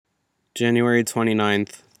January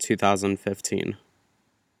 29th, 2015.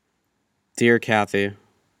 Dear Kathy,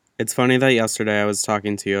 it's funny that yesterday I was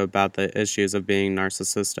talking to you about the issues of being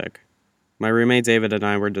narcissistic. My roommate David and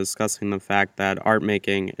I were discussing the fact that art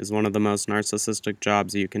making is one of the most narcissistic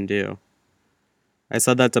jobs you can do. I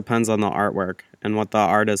said that depends on the artwork and what the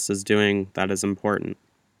artist is doing that is important.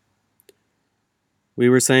 We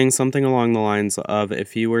were saying something along the lines of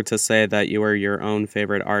if you were to say that you were your own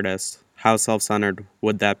favorite artist, how self-centered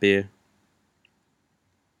would that be?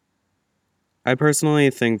 I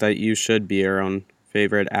personally think that you should be your own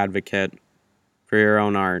favorite advocate for your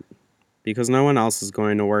own art, because no one else is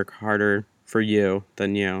going to work harder for you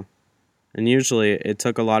than you. And usually, it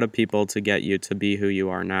took a lot of people to get you to be who you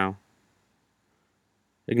are now.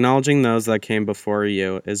 Acknowledging those that came before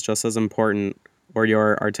you is just as important, or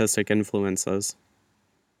your artistic influences.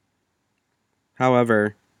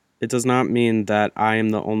 However, it does not mean that I am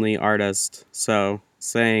the only artist, so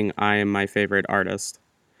saying I am my favorite artist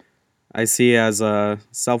I see as a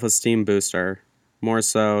self-esteem booster, more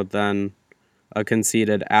so than a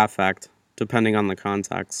conceited affect, depending on the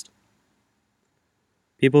context.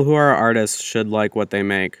 People who are artists should like what they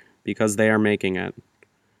make, because they are making it.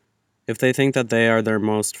 If they think that they are their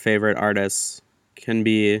most favorite artists, can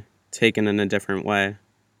be taken in a different way.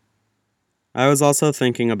 I was also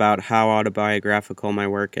thinking about how autobiographical my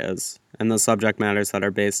work is, and the subject matters that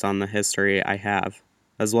are based on the history I have,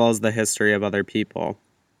 as well as the history of other people.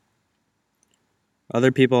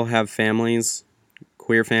 Other people have families,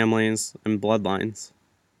 queer families, and bloodlines.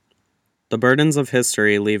 The burdens of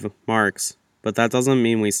history leave marks, but that doesn't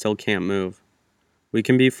mean we still can't move. We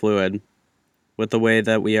can be fluid with the way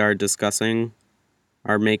that we are discussing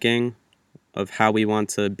our making of how we want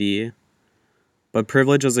to be, but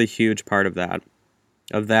privilege is a huge part of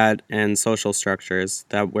that and social structures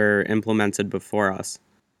that were implemented before us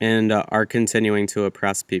and are continuing to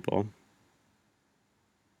oppress people.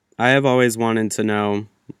 I have always wanted to know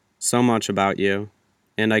so much about you,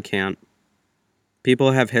 and I can't.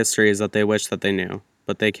 People have histories that they wish that they knew,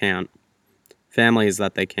 but they can't. Families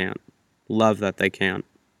that they can't. Love that they can't.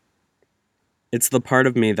 It's the part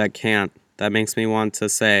of me that can't that makes me want to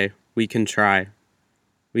say, we can try.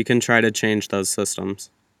 We can try to change those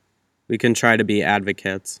systems. We can try to be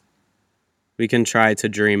advocates. We can try to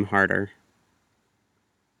dream harder.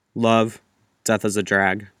 Love, death is a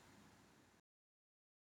drag.